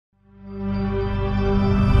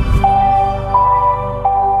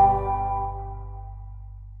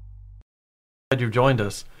you've joined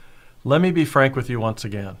us. Let me be frank with you once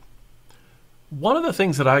again. One of the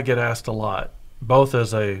things that I get asked a lot, both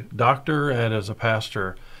as a doctor and as a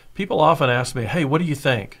pastor, people often ask me, hey, what do you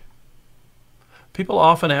think? People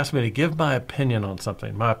often ask me to give my opinion on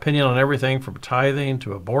something, my opinion on everything from tithing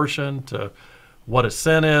to abortion to what a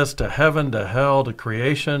sin is, to heaven, to hell, to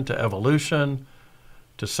creation, to evolution,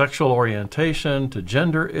 to sexual orientation, to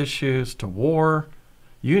gender issues, to war.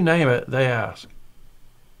 You name it, they ask.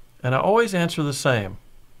 And I always answer the same.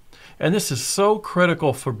 And this is so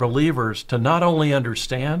critical for believers to not only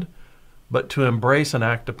understand, but to embrace and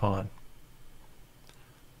act upon.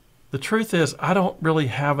 The truth is, I don't really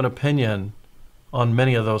have an opinion on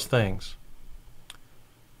many of those things.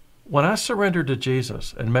 When I surrendered to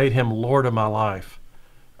Jesus and made him Lord of my life,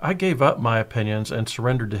 I gave up my opinions and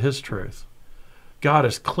surrendered to his truth. God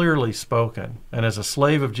has clearly spoken, and as a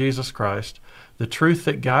slave of Jesus Christ, the truth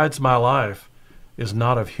that guides my life is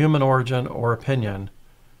not of human origin or opinion.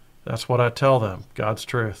 That's what I tell them, God's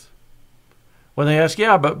truth. When they ask,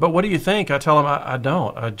 but what do you think? I tell them, I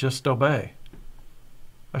don't. I just obey.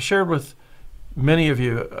 I shared with many of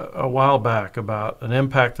you a while back about an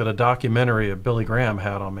impact that a documentary of Billy Graham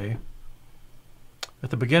had on me.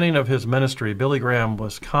 At the beginning of his ministry, Billy Graham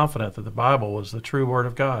was confident that the Bible was the true Word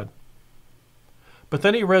of God. But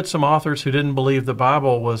then he read some authors who didn't believe the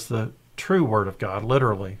Bible was the true Word of God,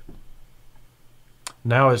 literally.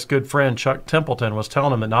 Now his good friend Chuck Templeton was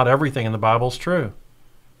telling him that not everything in the Bible is true.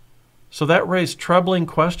 So that raised troubling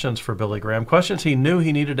questions for Billy Graham, questions he knew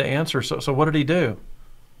he needed to answer. So what did he do?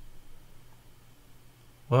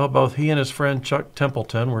 Well, both he and his friend Chuck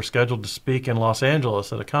Templeton were scheduled to speak in Los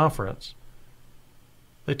Angeles at a conference.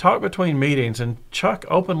 They talked between meetings, and Chuck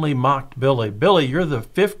openly mocked Billy. Billy, you're the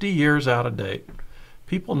 50 years out of date.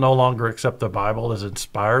 People no longer accept the Bible as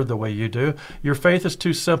inspired the way you do. Your faith is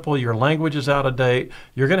too simple. Your language is out of date.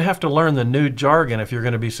 You're going to have to learn the new jargon if you're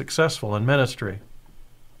going to be successful in ministry.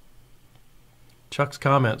 Chuck's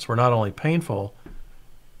comments were not only painful,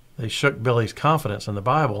 they shook Billy's confidence in the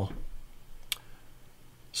Bible.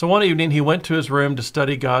 So one evening he went to his room to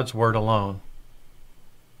study God's Word alone.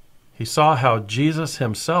 He saw how Jesus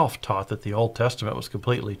himself taught that the Old Testament was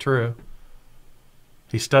completely true.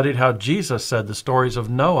 He studied how Jesus said the stories of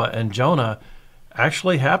Noah and Jonah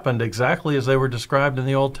actually happened exactly as they were described in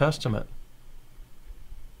the Old Testament.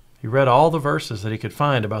 He read all the verses that he could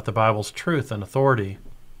find about the Bible's truth and authority.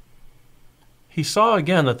 He saw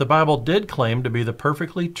again that the Bible did claim to be the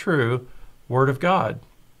perfectly true Word of God.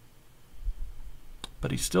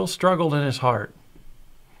 But he still struggled in his heart.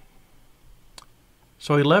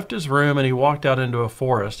 So he left his room and he walked out into a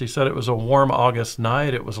forest. He said it was a warm August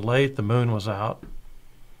night. It was late. The moon was out.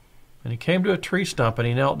 And he came to a tree stump and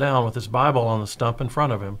he knelt down with his Bible on the stump in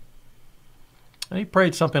front of him. And he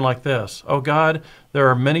prayed something like this: "Oh God, there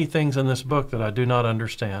are many things in this book that I do not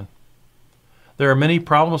understand. There are many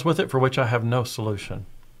problems with it for which I have no solution.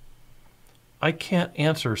 I can't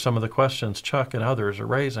answer some of the questions Chuck and others are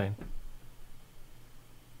raising."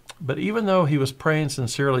 But even though he was praying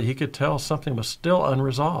sincerely, he could tell something was still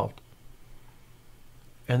unresolved.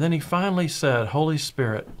 And then he finally said, "Holy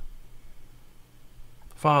Spirit,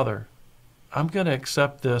 Father, I'm going to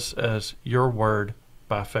accept this as your word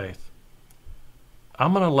by faith.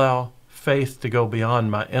 I'm going to allow faith to go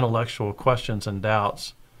beyond my intellectual questions and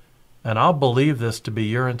doubts, and I'll believe this to be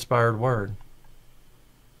your inspired word."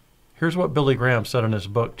 Here's what Billy Graham said in his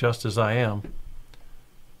book, Just As I Am.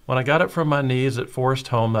 "When I got up from my knees at Forest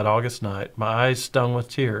Home that August night, my eyes stung with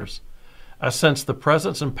tears. I sensed the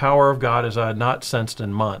presence and power of God as I had not sensed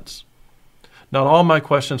in months. Not all my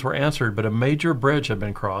questions were answered, but a major bridge had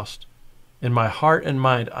been crossed. In my heart and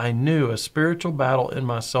mind, I knew a spiritual battle in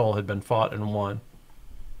my soul had been fought and won."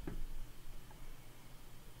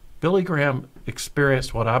 Billy Graham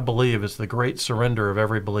experienced what I believe is the great surrender of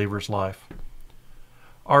every believer's life.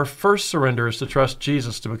 Our first surrender is to trust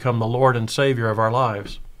Jesus to become the Lord and Savior of our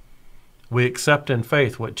lives. We accept in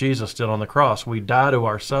faith what Jesus did on the cross. We die to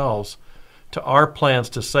ourselves, to our plans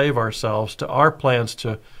to save ourselves, to our plans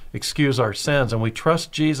to excuse our sins, and we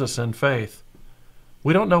trust Jesus in faith.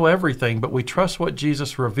 We don't know everything, but we trust what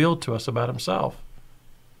Jesus revealed to us about himself.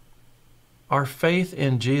 Our faith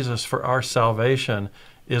in Jesus for our salvation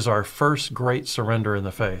is our first great surrender in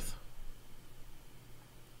the faith.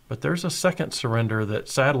 But there's a second surrender that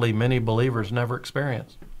sadly many believers never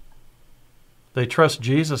experience. They trust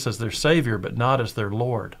Jesus as their Savior, but not as their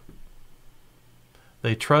Lord.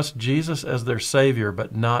 They trust Jesus as their Savior,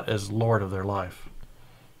 but not as Lord of their life.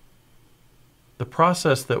 The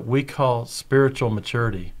process that we call spiritual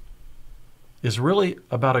maturity is really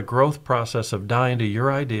about a growth process of dying to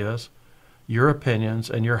your ideas, your opinions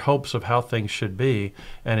and your hopes of how things should be,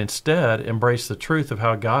 and instead embrace the truth of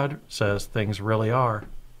how God says things really are.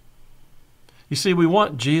 You see, we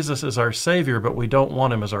want Jesus as our Savior, but we don't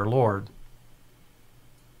want him as our Lord.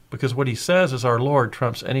 Because what he says as our Lord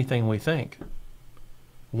trumps anything we think.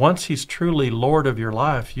 Once he's truly Lord of your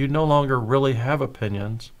life, you no longer really have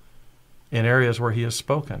opinions in areas where he has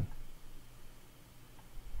spoken.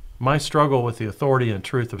 My struggle with the authority and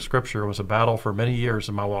truth of Scripture was a battle for many years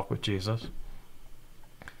in my walk with Jesus.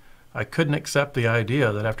 I couldn't accept the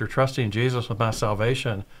idea that after trusting Jesus with my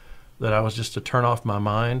salvation, that I was just to turn off my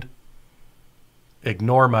mind,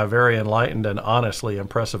 ignore my very enlightened and honestly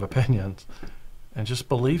impressive opinions, and just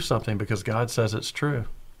believe something because God says it's true.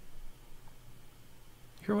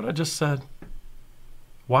 Hear what I just said?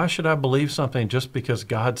 Why should I believe something just because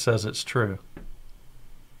God says it's true?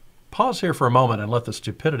 Pause here for a moment and let the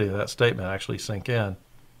stupidity of that statement actually sink in.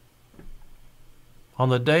 On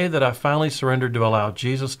the day that I finally surrendered to allow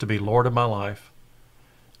Jesus to be Lord of my life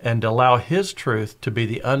and allow his truth to be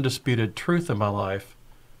the undisputed truth of my life,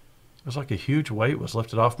 it was like a huge weight was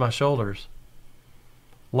lifted off my shoulders.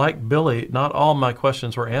 Like Billy, not all my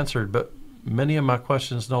questions were answered, but many of my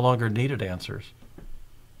questions no longer needed answers.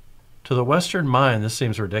 To the Western mind, this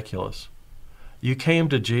seems ridiculous. You came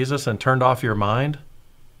to Jesus and turned off your mind?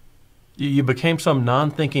 You became some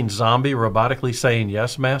non-thinking zombie robotically saying,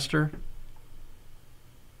 "Yes, Master"?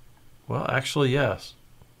 Well, actually, yes.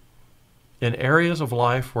 In areas of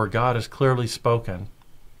life where God has clearly spoken,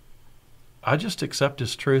 I just accept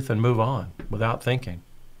his truth and move on without thinking.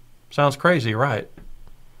 Sounds crazy, right?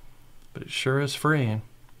 But it sure is freeing.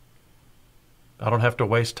 I don't have to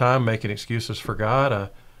waste time making excuses for God. I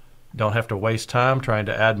don't have to waste time trying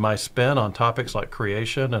to add my spin on topics like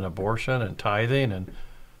creation and abortion and tithing and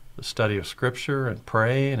the study of Scripture and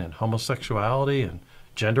praying and homosexuality and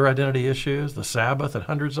gender identity issues, the Sabbath, and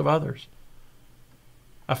hundreds of others.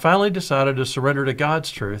 I finally decided to surrender to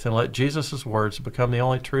God's truth and let Jesus' words become the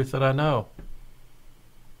only truth that I know.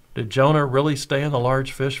 Did Jonah really stay in the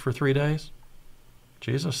large fish for 3 days?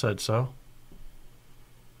 Jesus said so.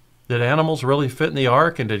 Did animals really fit in the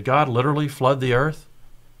ark, and did God literally flood the earth?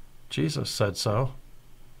 Jesus said so.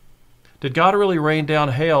 Did God really rain down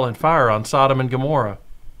hail and fire on Sodom and Gomorrah?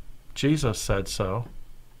 Jesus said so.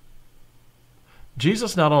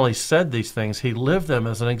 Jesus not only said these things, he lived them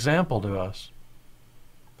as an example to us.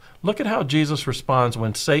 Look at how Jesus responds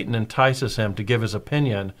when Satan entices him to give his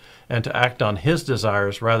opinion and to act on his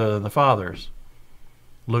desires rather than the Father's.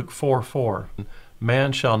 Luke 4:4,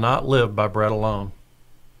 man shall not live by bread alone.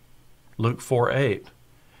 Luke 4:8,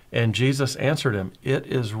 and Jesus answered him, it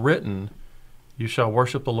is written, you shall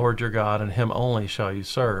worship the Lord your God, and him only shall you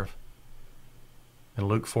serve. In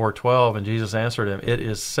Luke 4:12, and Jesus answered him, it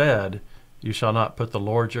is said, you shall not put the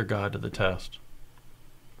Lord your God to the test.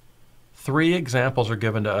 3 examples are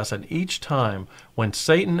given to us, and each time when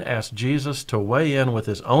Satan asked Jesus to weigh in with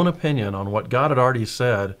his own opinion on what God had already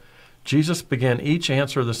said, Jesus began each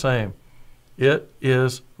answer the same. It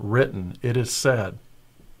is written. It is said.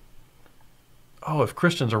 Oh, if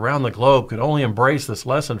Christians around the globe could only embrace this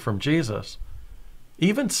lesson from Jesus.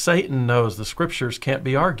 Even Satan knows the Scriptures can't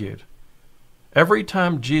be argued. Every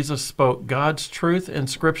time Jesus spoke God's truth in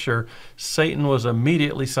Scripture, Satan was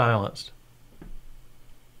immediately silenced.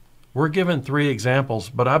 We're given 3 examples,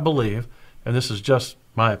 but I believe, and this is just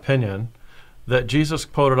my opinion, that Jesus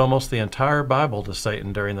quoted almost the entire Bible to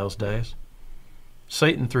Satan during those days.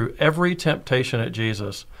 Satan threw every temptation at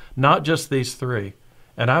Jesus, not just these 3.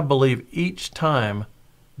 And I believe each time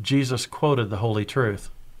Jesus quoted the Holy Truth.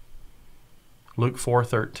 Luke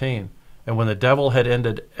 4:13, and when the devil had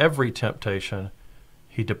ended every temptation,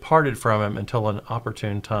 he departed from him until an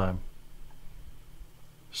opportune time.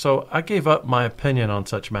 So I gave up my opinion on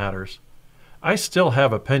such matters. I still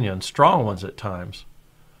have opinions, strong ones at times,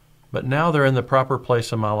 but now they're in the proper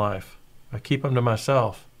place in my life. I keep them to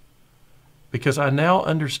myself because I now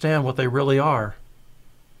understand what they really are.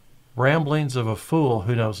 Ramblings of a fool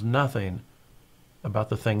who knows nothing about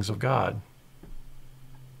the things of God.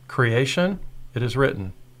 Creation, it is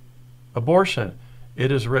written. Abortion,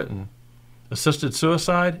 it is written. Assisted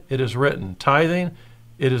suicide, it is written. Tithing,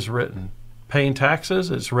 it is written. Paying taxes,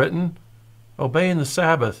 it's written. Obeying the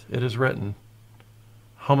Sabbath, it is written.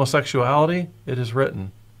 Homosexuality, it is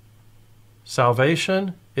written.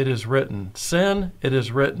 Salvation, it is written. Sin, it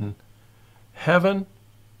is written. Heaven,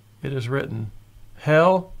 it is written.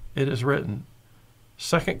 Hell, it is written.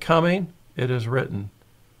 Second coming, it is written.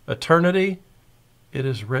 Eternity, it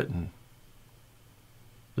is written.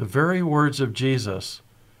 The very words of Jesus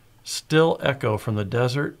still echo from the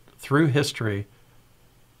desert through history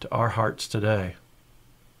to our hearts today.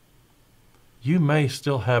 You may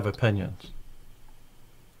still have opinions.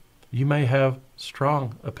 You may have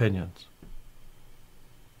strong opinions.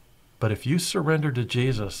 But if you surrender to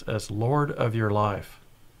Jesus as Lord of your life,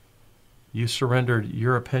 you surrendered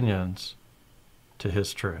your opinions to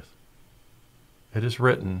His truth. It is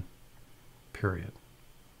written, period.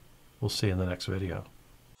 We'll see you in the next video.